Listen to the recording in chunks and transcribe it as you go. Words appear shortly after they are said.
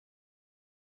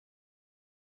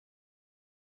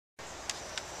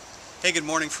Hey, good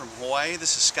morning from Hawaii.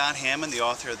 This is Scott Hammond, the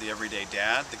author of The Everyday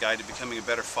Dad, The Guide to Becoming a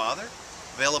Better Father,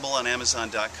 available on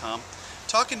Amazon.com,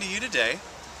 talking to you today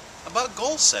about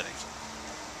goal setting.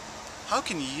 How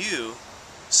can you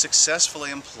successfully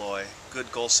employ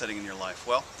good goal setting in your life?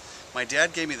 Well, my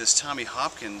dad gave me this Tommy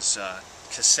Hopkins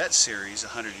cassette series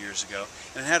 100 years ago,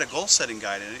 and it had a goal setting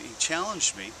guide in it. He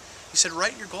challenged me. He said,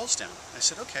 write your goals down. I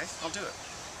said, okay, I'll do it.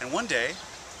 And one day,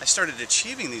 I started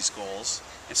achieving these goals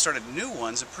and started new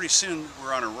ones, and pretty soon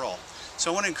we're on a roll.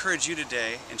 So I want to encourage you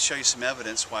today and show you some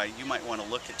evidence why you might want to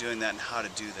look at doing that and how to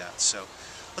do that. So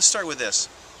let's start with this.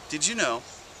 Did you know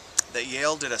that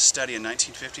Yale did a study in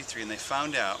 1953 and they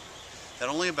found out that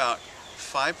only about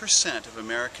 5% of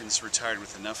Americans retired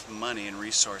with enough money and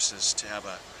resources to have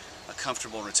a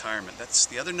comfortable retirement? That's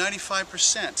the other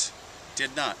 95%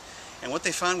 did not. And what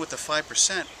they found with the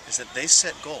 5% is that they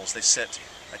set goals. They set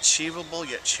achievable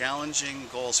yet challenging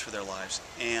goals for their lives,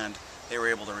 and they were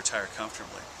able to retire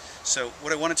comfortably. So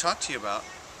what I want to talk to you about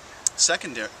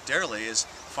secondarily is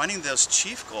finding those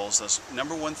chief goals, those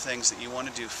number one things that you want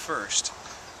to do first.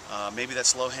 Maybe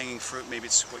that's low-hanging fruit, maybe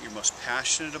it's what you're most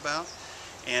passionate about,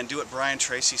 and do what Brian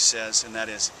Tracy says, and that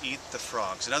is eat the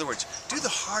frogs. In other words, do the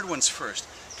hard ones first.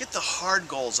 Get the hard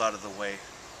goals out of the way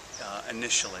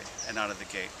initially and out of the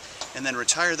gate, and then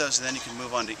retire those, and then you can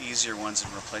move on to easier ones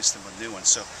and replace them with new ones.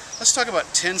 So let's talk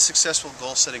about 10 successful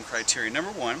goal setting criteria. Number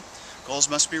one, goals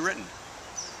must be written.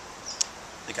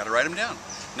 You got to write them down.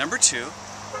 Number two,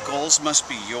 goals must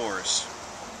be yours.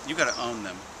 You got to own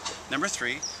them. Number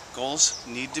three, goals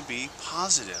need to be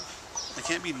positive. They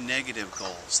can't be negative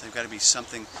goals. They've got to be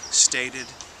something stated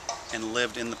and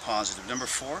lived in the positive. Number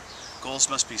four, goals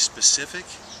must be specific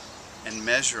and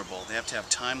measurable. They have to have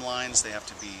timelines. They have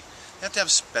to have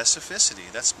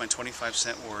specificity. That's my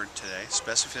 25-cent word today,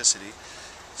 specificity.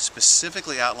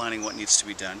 Specifically outlining what needs to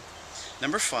be done.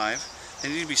 Number five, they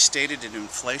need to be stated in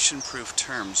inflation-proof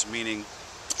terms, meaning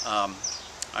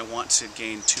I want to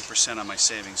gain 2% on my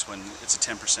savings when it's a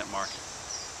 10% market.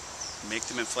 Make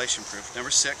them inflation-proof. Number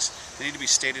six, they need to be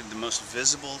stated in the most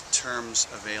visible terms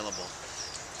available.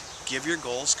 Give your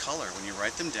goals color. When you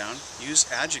write them down,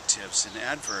 use adjectives and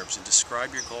adverbs and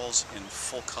describe your goals in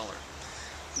full color.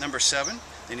 Number seven,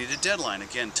 they need a deadline.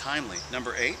 Again, timely.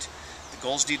 Number eight, the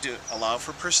goals need to allow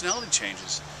for personality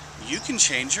changes. You can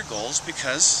change your goals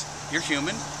because you're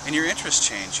human and your interests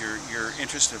change. Your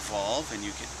interests evolve and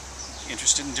you get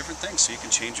interested in different things, so you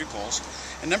can change your goals.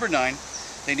 And number nine,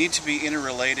 they need to be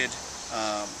interrelated.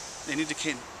 They need to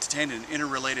contain an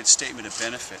interrelated statement of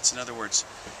benefits. In other words,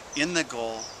 in the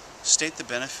goal, state the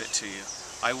benefit to you.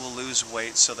 I will lose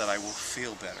weight so that I will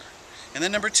feel better. And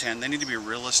then number 10, they need to be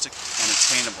realistic and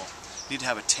attainable. You need to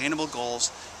have attainable goals,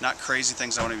 not crazy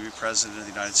things. I want to be president of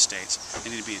the United States.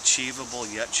 They need to be achievable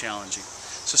yet challenging.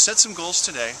 So set some goals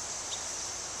today.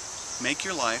 Make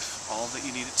your life all that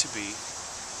you need it to be.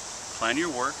 Plan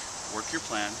your work your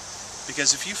plan.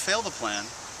 Because if you fail the plan,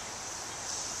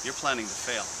 you're planning to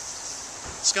fail.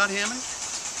 Scott Hammond,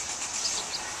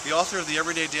 the author of The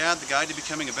Everyday Dad, The Guide to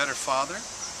Becoming a Better Father,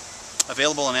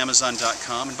 available on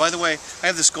Amazon.com. And by the way, I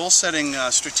have this goal-setting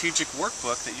strategic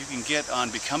workbook that you can get on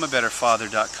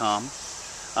becomeabetterfather.com,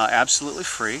 absolutely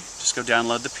free. Just go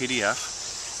download the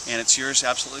PDF, and it's yours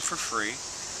absolutely for free.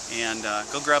 And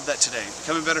go grab that today.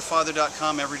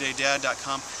 Becomeabetterfather.com,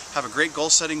 everydaydad.com. Have a great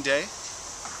goal-setting day,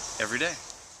 every day.